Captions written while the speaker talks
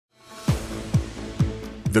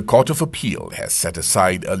The Court of Appeal has set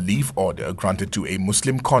aside a leave order granted to a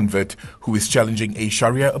Muslim convert who is challenging a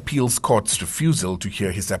Shariah appeals court's refusal to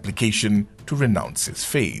hear his application to renounce his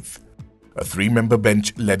faith. A three-member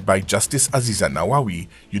bench led by Justice Azizah Nawawi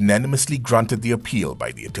unanimously granted the appeal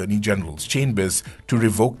by the Attorney General's chambers to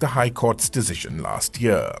revoke the High Court's decision last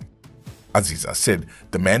year. Azizah said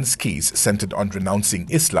the man's case centered on renouncing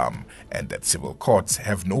Islam and that civil courts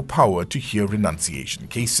have no power to hear renunciation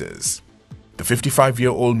cases. The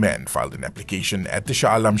 55-year-old man filed an application at the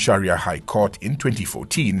Shah Alam Sharia High Court in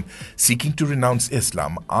 2014 seeking to renounce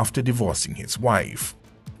Islam after divorcing his wife.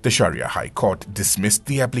 The Sharia High Court dismissed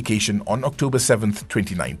the application on October 7,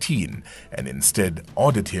 2019 and instead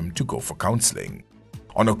ordered him to go for counseling.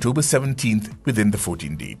 On October 17th, within the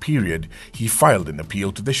 14-day period, he filed an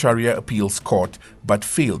appeal to the Sharia Appeals Court but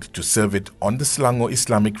failed to serve it on the Selangor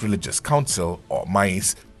Islamic Religious Council, or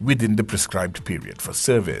MICE, within the prescribed period for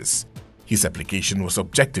service. His application was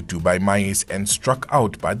objected to by MICE and struck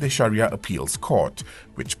out by the Sharia Appeals Court,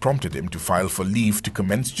 which prompted him to file for leave to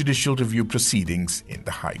commence judicial review proceedings in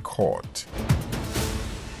the High Court.